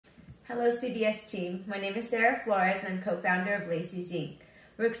Hello CBS team, my name is Sarah Flores and I'm co-founder of Laceez Inc.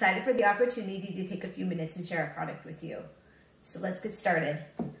 We're excited for the opportunity to take a few minutes and share our product with you. So let's get started.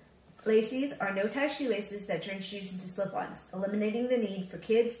 Laceez are no-tie shoelaces that turn shoes into slip-ons, eliminating the need for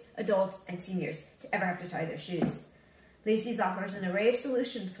kids, adults, and seniors to ever have to tie their shoes. Laceez offers an array of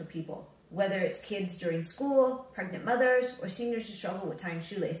solutions for people, whether it's kids during school, pregnant mothers, or seniors who struggle with tying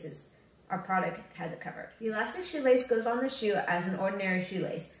shoelaces. Our product has it covered. The elastic shoelace goes on the shoe as an ordinary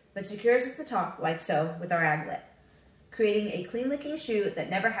shoelace, but secures at the top like so with our aglet, creating a clean-looking shoe that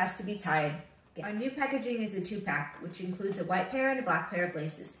never has to be tied. Our new packaging is a 2-pack, which includes a white pair and a black pair of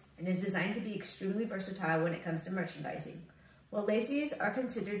laces, and is designed to be extremely versatile when it comes to merchandising. While Laceez are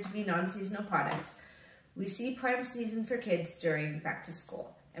considered to be non-seasonal products, we see prime season for kids during back to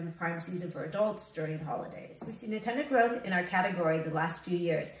school, and prime season for adults during the holidays. We've seen a ton of growth in our category the last few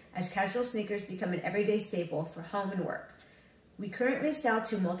years as casual sneakers become an everyday staple for home and work. We currently sell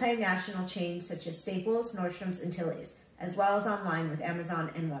to multinational chains such as Staples, Nordstrom's, and Tilly's, as well as online with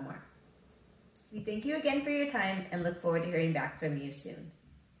Amazon and Walmart. We thank you again for your time and look forward to hearing back from you soon.